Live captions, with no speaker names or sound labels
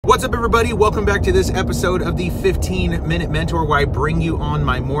What's up, everybody? Welcome back to this episode of the 15-Minute Mentor, where I bring you on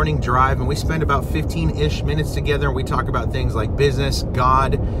my morning drive and we spend about 15-ish minutes together and we talk about things like business,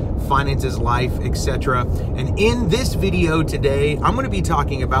 God, finances, life, etc. And in this video today, I'm going to be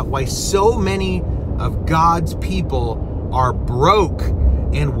talking about why so many of God's people are broke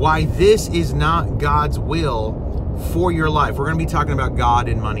and why this is not God's will for your life. We're going to be talking about God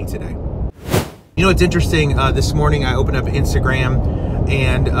and money today. You know, it's interesting. This morning I opened up Instagram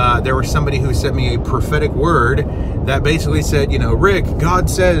and there was somebody who sent me a prophetic word that basically said, you know, Rick, God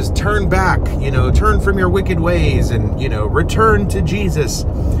says, turn back, you know, turn from your wicked ways and, you know, return to Jesus.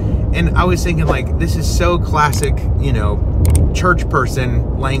 And I was thinking, like, this is so classic, you know, church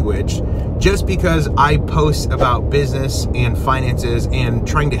person language. Just because I post about business and finances and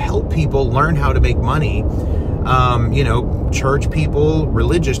trying to help people learn how to make money, you know, church people,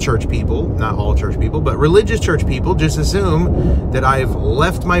 religious church people, not all church people, but religious church people just assume that I've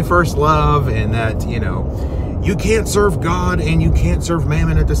left my first love and that, you know, you can't serve God and you can't serve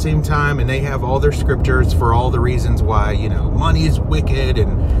mammon at the same time. And they have all their scriptures for all the reasons why, you know, money is wicked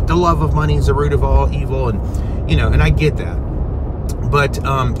and the love of money is the root of all evil. And, you know, and I get that. But,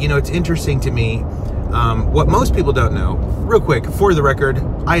 you know, it's interesting to me. What most people don't know, real quick, for the record,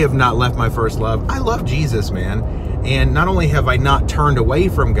 I have not left my first love. I love Jesus, man. And not only have I not turned away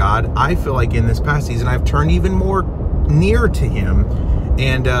from God, I feel like in this past season, I've turned even more near to Him.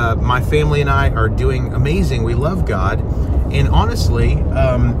 And my family and I are doing amazing. We love God. And honestly,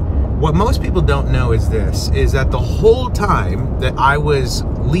 what most people don't know is this, is that the whole time that I was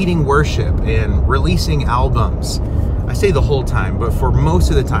leading worship and releasing albums, I say the whole time, but for most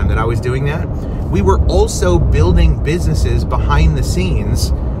of the time that I was doing that, we were also building businesses behind the scenes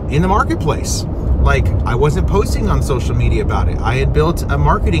in the marketplace. Like, I wasn't posting on social media about it. I had built a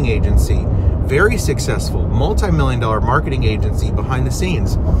marketing agency, very successful, multi-million-dollar marketing agency behind the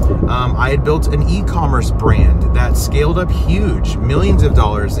scenes. I had built an e-commerce brand that scaled up huge, millions of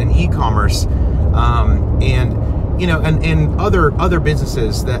dollars in e-commerce, and you know, and other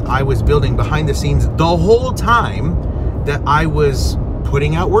businesses that I was building behind the scenes the whole time that I was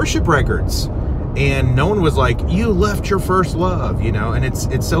putting out worship records. And no one was like, you left your first love, you know. And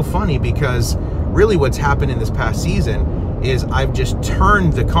it's so funny because really what's happened in this past season is I've just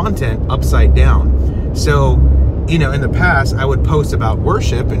turned the content upside down. So, you know, in the past I would post about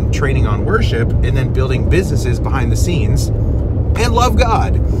worship and training on worship and then building businesses behind the scenes and love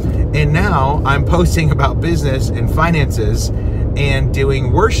God. And now I'm posting about business and finances and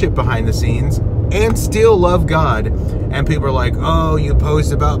doing worship behind the scenes and still love God. And people are like, oh, you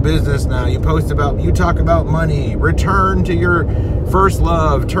post about business now, you talk about money, return to your first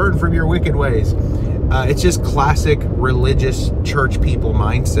love, turn from your wicked ways. It's just classic religious church people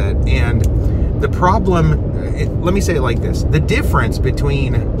mindset. And the problem, let me say it like this, the difference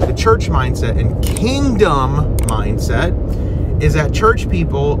between the church mindset and kingdom mindset is that church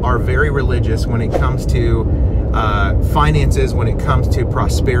people are very religious when it comes to finances, when it comes to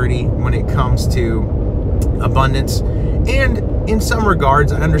prosperity, when it comes to abundance. And in some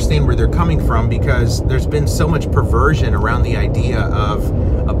regards, I understand where they're coming from because there's been so much perversion around the idea of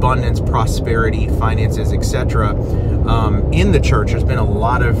abundance, prosperity, finances, etc. In the church. There's been a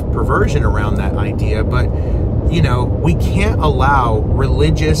lot of perversion around that idea, but you know, we can't allow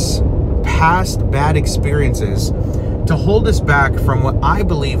religious past bad experiences to hold us back from what I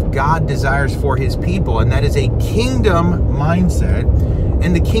believe God desires for His people, and that is a kingdom mindset.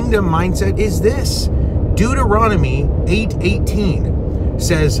 And the kingdom mindset is this. Deuteronomy 8:18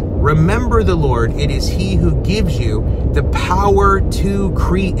 says, remember the Lord, it is He who gives you the power to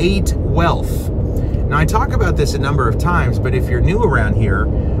create wealth. Now, I talk about this a number of times, but if you're new around here,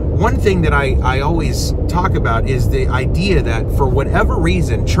 one thing that I always talk about is the idea that for whatever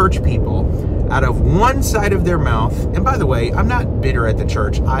reason, church people, out of one side of their mouth, and by the way, I'm not bitter at the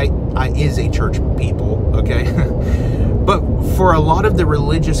church. I is a church people, okay? But for a lot of the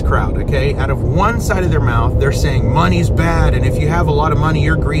religious crowd, okay, out of one side of their mouth, they're saying money's bad, and if you have a lot of money,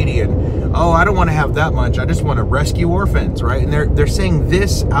 you're greedy, and oh, I don't want to have that much. I just want to rescue orphans, right? And they're saying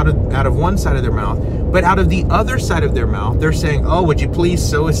this out of one side of their mouth, but out of the other side of their mouth, they're saying, oh, would you please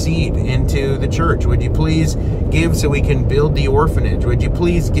sow a seed into the church? Would you please give so we can build the orphanage? Would you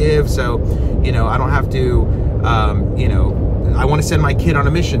please give so, you know, I don't have to, you know, I want to send my kid on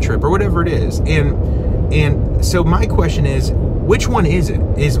a mission trip or whatever it is. And so my question is, which one is it?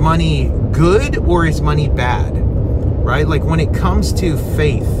 Is money good or is money bad? Right? Like when it comes to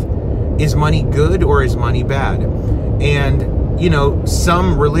faith, is money good or is money bad? And, you know,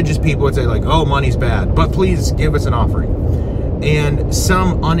 some religious people would say like, oh, money's bad, but please give us an offering. And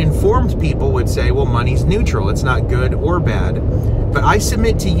some uninformed people would say, well, money's neutral. It's not good or bad. But I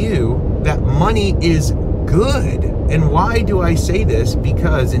submit to you that money is good. And why do I say this?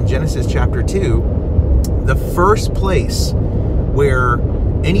 Because in Genesis chapter 2, the first place where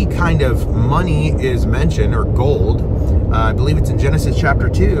any kind of money is mentioned, or gold, I believe it's in Genesis chapter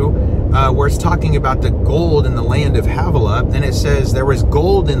 2, where it's talking about the gold in the land of Havilah, and it says there was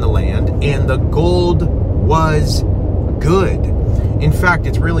gold in the land, and the gold was good. In fact,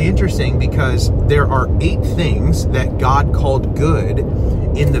 it's really interesting because there are 8 things that God called good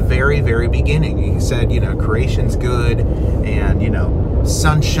in the very, very beginning. He said, you know, creation's good, and, you know,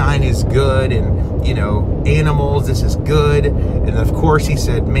 sunshine is good, and, you know, animals, this is good. And of course he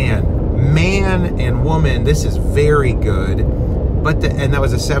said, man and woman, this is very good. And that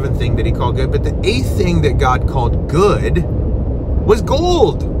was the 7th thing that he called good. But the 8th thing that God called good was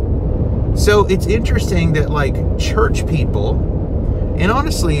gold. So it's interesting that, like, church people, and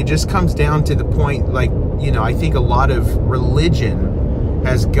honestly, it just comes down to the point, like, you know, I think a lot of religion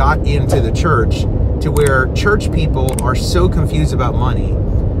has got into the church to where church people are so confused about money,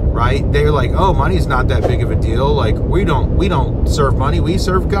 right? They're like, oh, money's not that big of a deal. Like, we don't serve money, we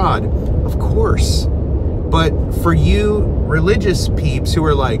serve God. Of course. But for you religious peeps who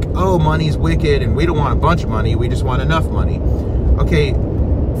are like, oh, money's wicked and we don't want a bunch of money, we just want enough money. Okay,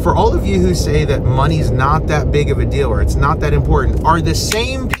 for all of you who say that money's not that big of a deal or it's not that important, are the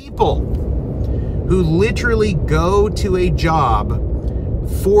same people who literally go to a job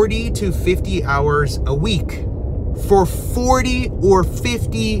 40 to 50 hours a week for 40 or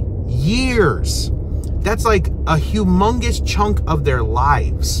 50 years. That's like a humongous chunk of their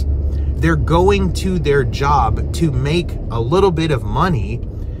lives. They're going to their job to make a little bit of money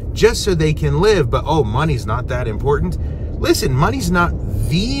just so they can live. But, oh, money's not that important. Listen, money's not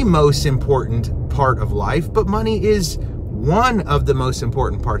the most important part of life, but money is one of the most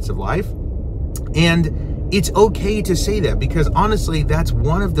important parts of life. And it's okay to say that, because honestly, that's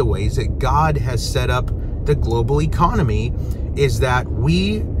one of the ways that God has set up the global economy, is that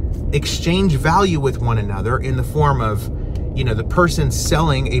we exchange value with one another in the form of, you know, the person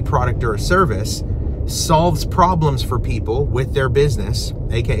selling a product or a service solves problems for people with their business,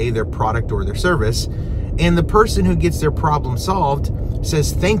 aka their product or their service, and the person who gets their problem solved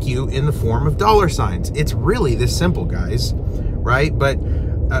says thank you in the form of dollar signs. It's really this simple, guys, right? But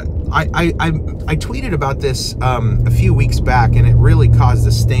I tweeted about this a few weeks back, and it really caused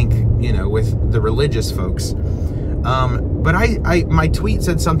a stink, you know, with the religious folks. But my tweet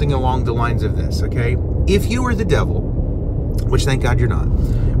said something along the lines of this, okay? If you were the devil, which thank God you're not,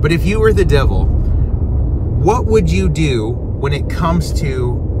 but if you were the devil, what would you do when it comes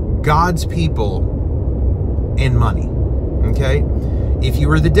to God's people and money? Okay? If you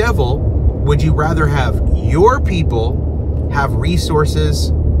were the devil, would you rather have your people have resources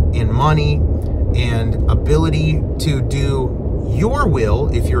and money and ability to do your will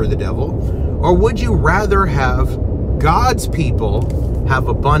if you're the devil? Or would you rather have God's people have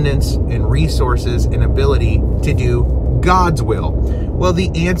abundance and resources and ability to do God's will? Well,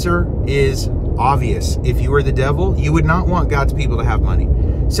 the answer is obvious. If you were the devil, you would not want God's people to have money.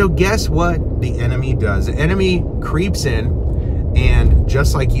 So guess what the enemy does? The enemy creeps in and,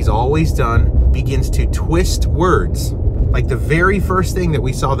 just like he's always done, begins to twist words. Like the very first thing that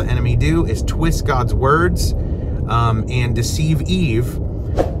we saw the enemy do is twist God's words and deceive Eve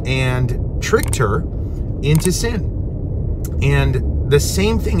and tricked her into sin. And the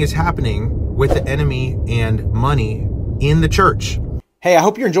same thing is happening with the enemy and money in the church. Hey, I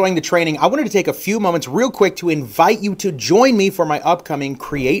hope you're enjoying the training. I wanted to take a few moments real quick to invite you to join me for my upcoming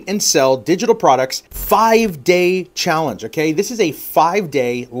Create and Sell Digital Products 5-day challenge, okay? This is a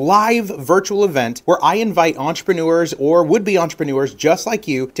 5-day live virtual event where I invite entrepreneurs or would-be entrepreneurs just like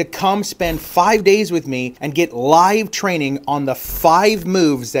you to come spend 5 days with me and get live training on the 5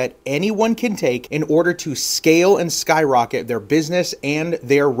 moves that anyone can take in order to scale and skyrocket their business and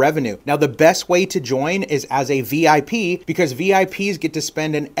their revenue. Now, the best way to join is as a VIP, because VIPs get to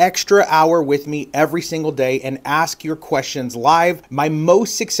spend an extra hour with me every single day and ask your questions live. My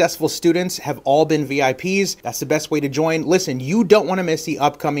most successful students have all been VIPs. That's the best way to join. Listen, you don't want to miss the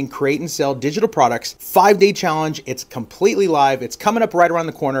upcoming Create and Sell Digital Products 5-day challenge. It's completely live. It's coming up right around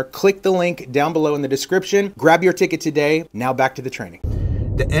the corner. Click the link down below in the description. Grab your ticket today. Now back to the training.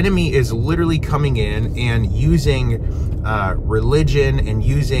 The enemy is literally coming in and using religion and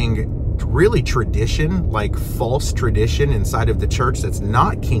using really tradition, like false tradition inside of the church that's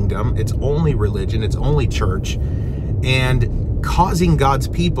not kingdom, it's only religion, it's only church, and causing God's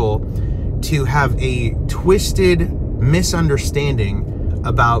people to have a twisted misunderstanding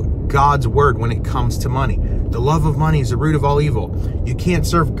about God's word when it comes to money. The love of money is the root of all evil. You can't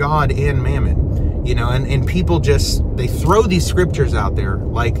serve God and mammon. You know, and people just, they throw these scriptures out there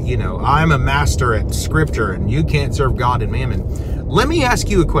like, you know, I'm a master at scripture and you can't serve God and mammon. Let me ask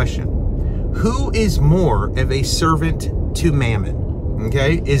you a question. Who is more of a servant to mammon?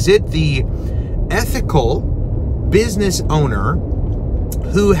 Okay, is it the ethical business owner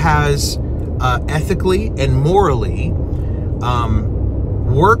who has ethically and morally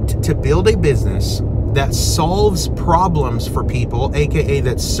worked to build a business that solves problems for people, aka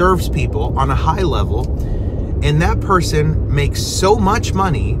that serves people on a high level, and that person makes so much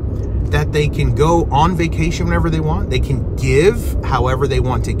money that they can go on vacation whenever they want, they can give however they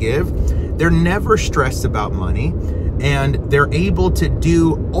want to give, they're never stressed about money, and they're able to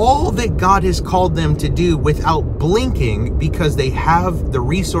do all that God has called them to do without blinking because they have the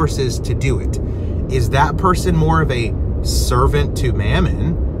resources to do it. Is that person more of a servant to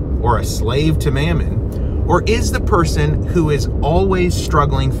mammon or a slave to mammon? Or is the person who is always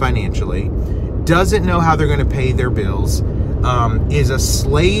struggling financially, doesn't know how they're going to pay their bills, is a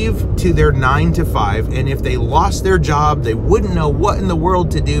slave to their 9 to 5, and if they lost their job, they wouldn't know what in the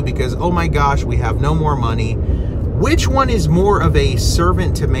world to do because, oh my gosh, we have no more money? Which one is more of a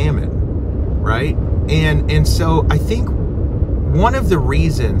servant to mammon, right? And so I think one of the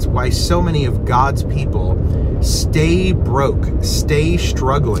reasons why so many of God's people stay broke, stay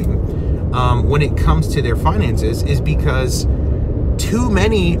struggling when it comes to their finances is because too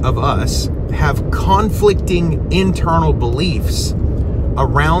many of us have conflicting internal beliefs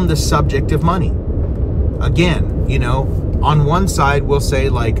around the subject of money. Again, you know, on one side we'll say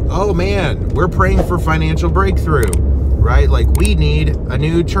like, oh man, we're praying for financial breakthrough, right? Like we need a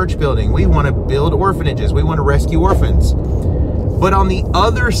new church building. We want to build orphanages. We want to rescue orphans. But on the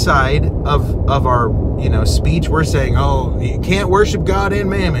other side of our, you know, speech, we're saying, oh, you can't worship God and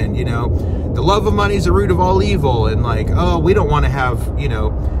mammon, you know, the love of money is the root of all evil. And like, oh, we don't want to have, you know,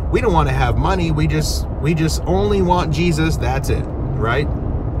 we don't want to have money. We just only want Jesus. That's it, right?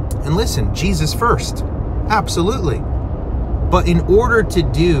 And listen, Jesus first. Absolutely. But in order to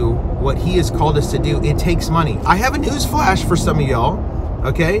do what he has called us to do, it takes money. I have a news flash for some of y'all,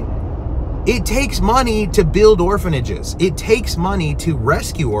 okay? It takes money to build orphanages. It takes money to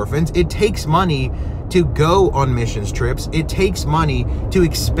rescue orphans. It takes money to go on missions trips. It takes money to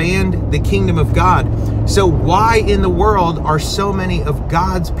expand the kingdom of God. So why in the world are so many of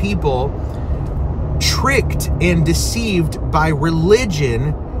God's people tricked and deceived by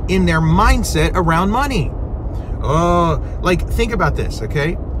religion in their mindset around money? Like, think about this,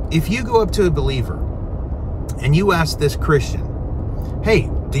 okay? If you go up to a believer and you ask this Christian, hey,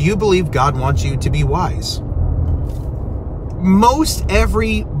 do you believe God wants you to be wise? Most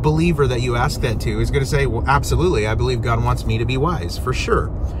every believer that you ask that to is going to say, well, absolutely, I believe God wants me to be wise, for sure,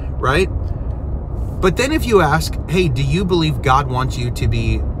 right? But then if you ask, hey, do you believe God wants you to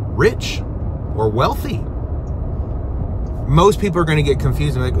be rich or wealthy? Most people are going to get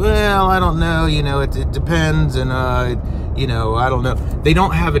confused and be like, well, I don't know, you know, it depends, and, you know, I don't know. They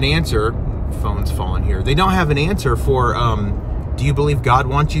don't have an answer. Phone's falling here. They don't have an answer for, do you believe God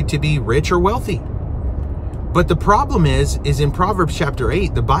wants you to be rich or wealthy? But the problem is in Proverbs chapter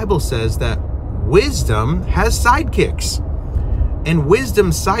 8, the Bible says that wisdom has sidekicks. And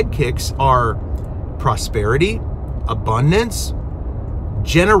wisdom's sidekicks are prosperity, abundance,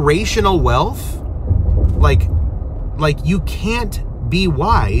 generational wealth. Like you can't be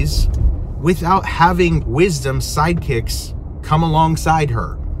wise without having wisdom's sidekicks come alongside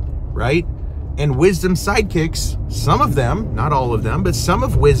her, right? And wisdom's sidekicks, some of them, not all of them, but some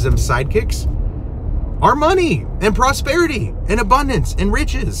of wisdom's sidekicks are money and prosperity and abundance and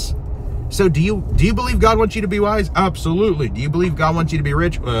riches. So do you believe God wants you to be wise? Absolutely. Do you believe God wants you to be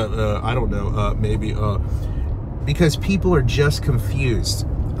rich? I don't know, maybe. Because people are just confused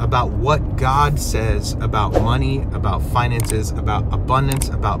about what God says about money, about finances, about abundance,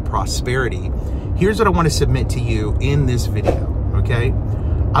 about prosperity. Here's what I want to submit to you in this video, okay?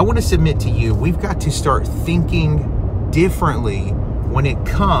 I want to submit to you, we've got to start thinking differently when it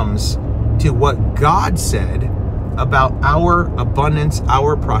comes to what God said about our abundance,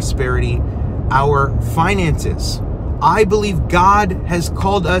 our prosperity, our finances. I believe God has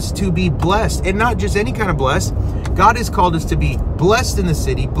called us to be blessed, and not just any kind of blessed. God has called us to be blessed in the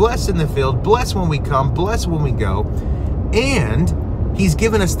city, blessed in the field, blessed when we come, blessed when we go. And he's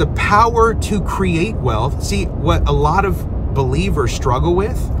given us the power to create wealth. See, what a lot of believers struggle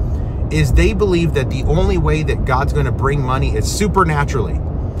with is they believe that the only way that God's going to bring money is supernaturally.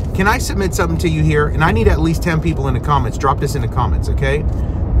 Can I submit something to you here? And I need at least 10 people in the comments. Drop this in the comments, okay?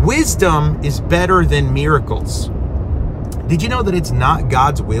 Wisdom is better than miracles. Did you know that it's not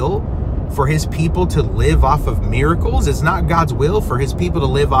God's will for his people to live off of miracles. It's not God's will for his people to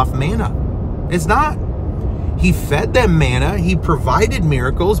live off manna. It's not. He fed them manna. He provided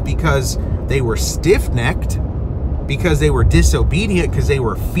miracles because they were stiff-necked, because they were disobedient, because they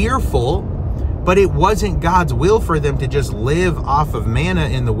were fearful. But it wasn't God's will for them to just live off of manna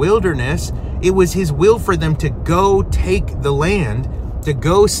in the wilderness. It was his will for them to go take the land, to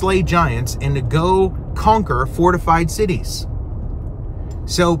go slay giants, and to go conquer fortified cities.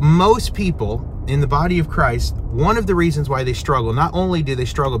 So most people in the body of Christ, one of the reasons why they struggle, not only do they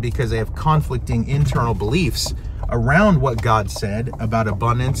struggle because they have conflicting internal beliefs around what God said about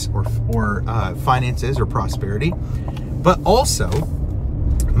abundance or finances or prosperity, but also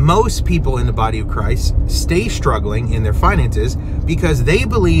most people in the body of Christ stay struggling in their finances because they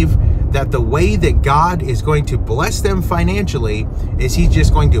believe that the way that God is going to bless them financially is he's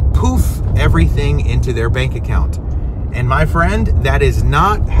just going to poof everything into their bank account. And my friend, that is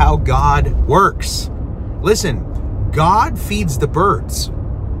not how God works. Listen, God feeds the birds,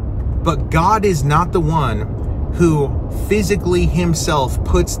 but God is not the one who physically himself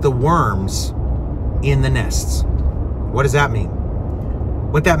puts the worms in the nests. What does that mean?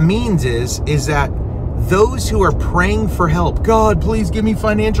 What that means is that those who are praying for help, God, please give me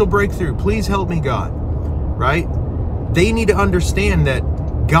financial breakthrough. Please help me, God, right? They need to understand that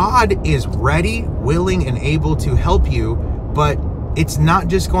God is ready, willing, and able to help you, but it's not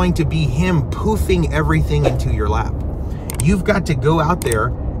just going to be him poofing everything into your lap. You've got to go out there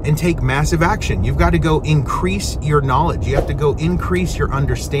and take massive action. You've got to go increase your knowledge. You have to go increase your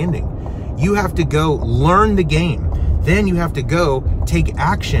understanding. You have to go learn the game. Then you have to go take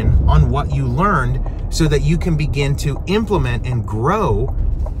action on what you learned so that you can begin to implement and grow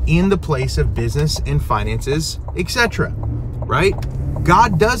in the place of business and finances, etc. Right?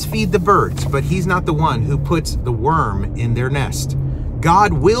 God does feed the birds, but he's not the one who puts the worm in their nest.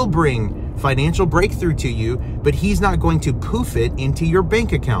 God will bring financial breakthrough to you, but he's not going to poof it into your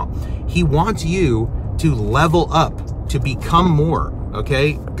bank account. He wants you to level up, to become more,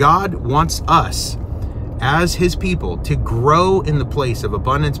 okay? God wants us as his people to grow in the place of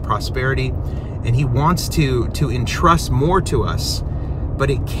abundance, prosperity, and he wants to entrust more to us. But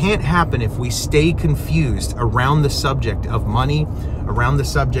it can't happen if we stay confused around the subject of money, around the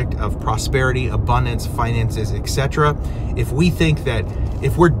subject of prosperity, abundance, finances, etc. If we think that,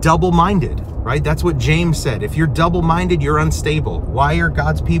 if we're double-minded, right? That's what James said. If you're double-minded, you're unstable. Why are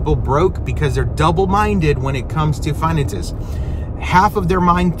God's people broke? Because they're double-minded when it comes to finances. Half of their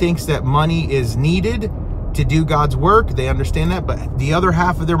mind thinks that money is needed to do God's work. They understand that. But the other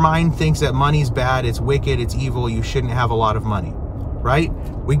half of their mind thinks that money's bad, it's wicked, it's evil, you shouldn't have a lot of money. Right?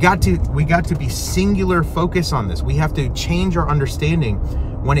 We got to be singular focus on this. We have to change our understanding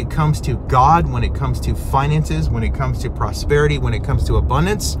when it comes to God, when it comes to finances, when it comes to prosperity, when it comes to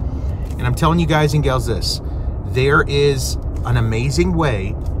abundance. And I'm telling you guys and gals this, there is an amazing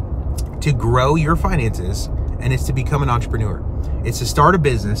way to grow your finances, and it's to become an entrepreneur. It's to start a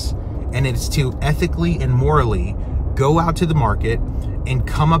business, and it's to ethically and morally go out to the market and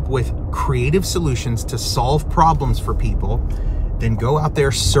come up with creative solutions to solve problems for people. Then go out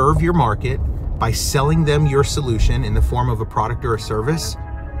there, serve your market by selling them your solution in the form of a product or a service.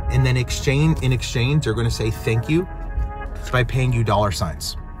 And then in exchange, they're going to say thank you by paying you dollar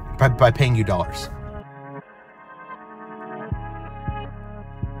signs, by paying you dollars.